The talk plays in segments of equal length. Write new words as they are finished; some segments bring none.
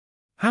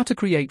How to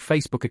create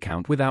Facebook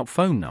account without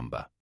phone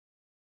number.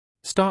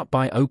 Start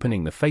by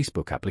opening the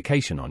Facebook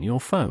application on your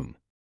phone.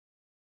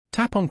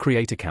 Tap on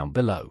Create Account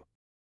below.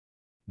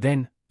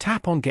 Then,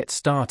 tap on Get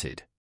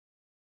Started.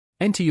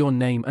 Enter your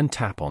name and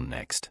tap on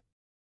Next.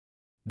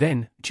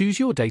 Then, choose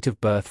your date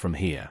of birth from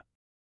here.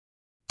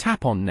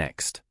 Tap on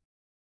Next.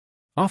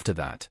 After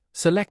that,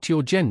 select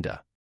your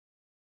gender.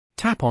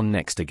 Tap on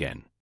Next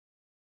again.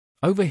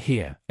 Over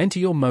here, enter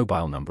your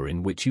mobile number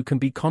in which you can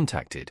be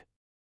contacted.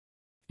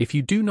 If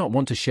you do not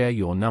want to share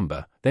your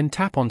number, then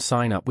tap on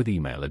Sign Up with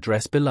Email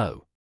Address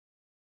below.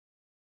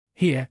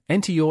 Here,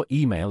 enter your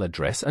email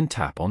address and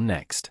tap on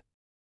Next.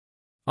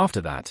 After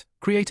that,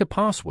 create a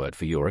password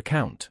for your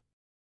account.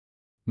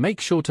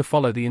 Make sure to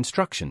follow the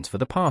instructions for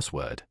the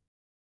password.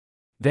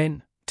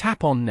 Then,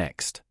 tap on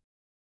Next.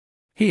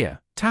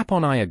 Here, tap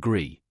on I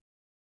agree.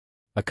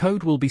 A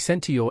code will be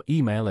sent to your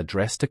email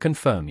address to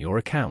confirm your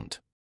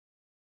account.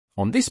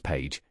 On this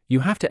page,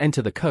 you have to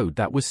enter the code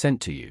that was sent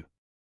to you.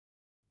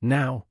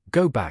 Now,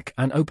 go back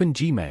and open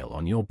Gmail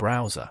on your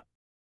browser.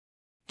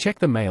 Check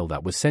the mail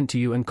that was sent to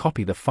you and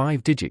copy the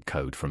 5-digit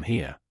code from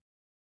here.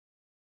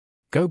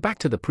 Go back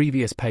to the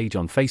previous page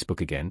on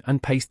Facebook again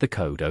and paste the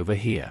code over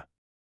here.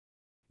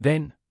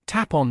 Then,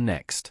 tap on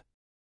Next.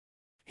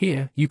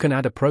 Here, you can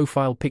add a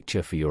profile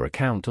picture for your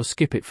account or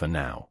skip it for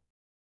now.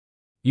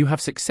 You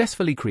have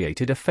successfully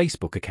created a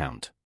Facebook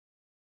account.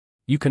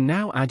 You can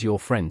now add your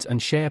friends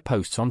and share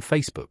posts on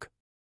Facebook.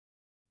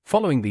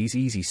 Following these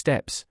easy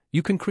steps,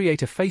 you can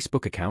create a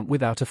Facebook account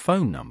without a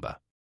phone number.